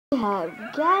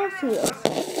have got to see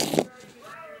this.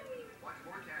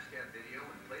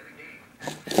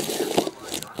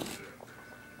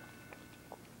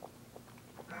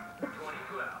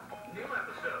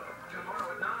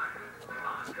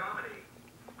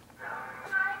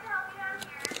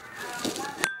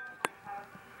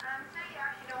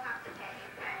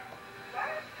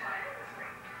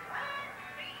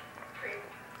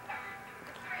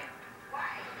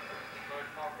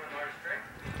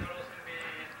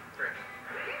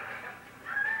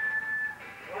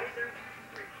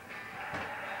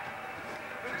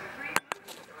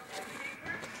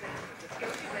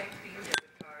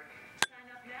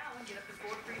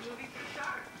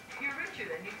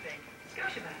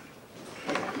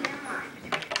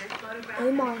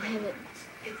 Amon Heavens.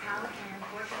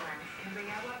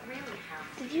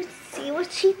 Did you see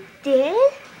what she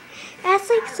did? That's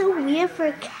like so weird for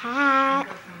a cat.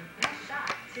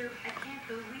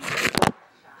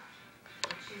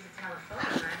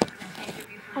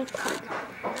 I thought.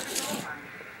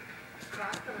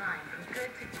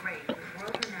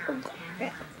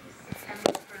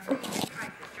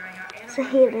 It's a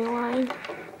hidden line.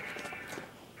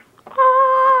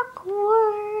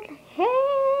 Awkward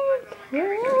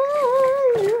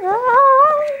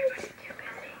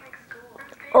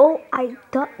Oh, I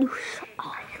thought you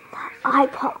saw the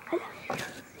iPod.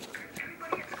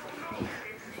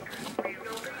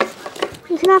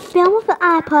 You cannot film with the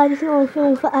iPod, you can only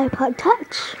film with the iPod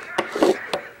Touch.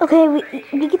 Okay,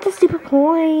 we get the stupid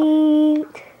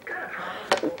point.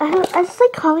 I just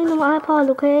like calling them iPod,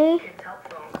 okay?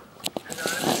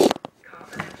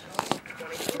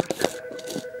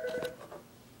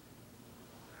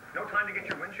 No time to get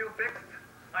your windshield fixed?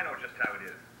 I know just how it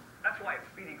is. That's why at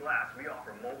Speedy Glass we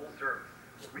offer mobile service.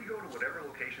 We go to whatever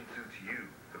location suits you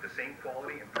with the same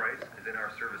quality and price as in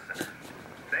our service center.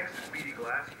 Thanks to Speedy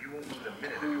Glass, you won't lose a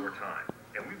minute of your time.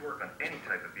 And we work on any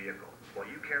type of vehicle while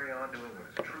you carry on doing what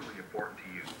is truly important to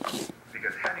you.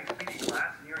 Because having Speedy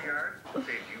Glass in your yard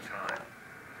saves you time.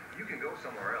 You can go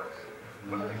somewhere else,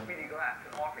 but only Speedy Glass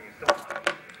can offer you so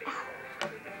much.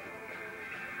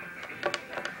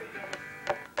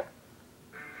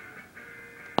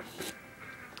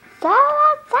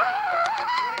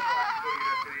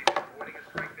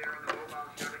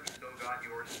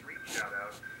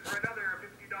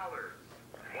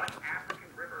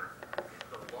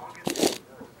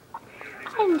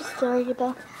 I'm sorry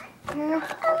about her.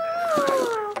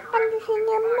 Oh, I'm just in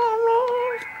your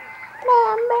memory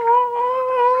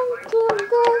to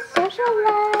the social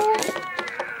life.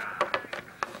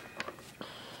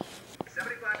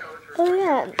 Oh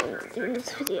yeah, in this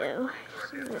video,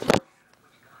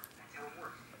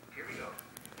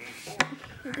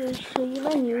 I'm going to show you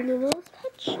my new little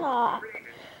pet shop.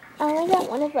 I got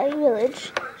one at Buddy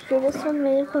Village. So this one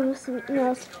made from with something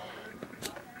else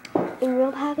in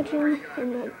real packaging,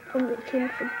 and it came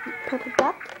from Pepper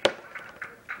Duck.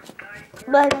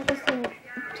 But I got this one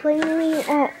plainly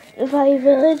at Buddy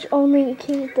Village, only it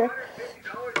came with the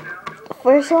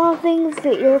first one things,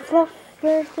 the ear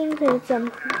fluffer things, and it's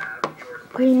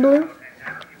green blue.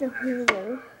 No, green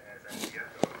blue.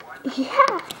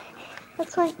 Yeah,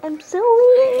 that's why I'm so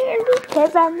weird,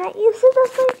 because I'm not used to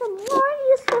this place. I'm more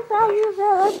used to Value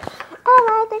Village, and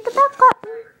I think about cotton.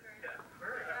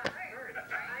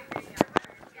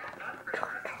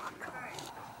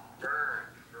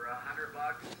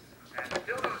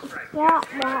 Yeah.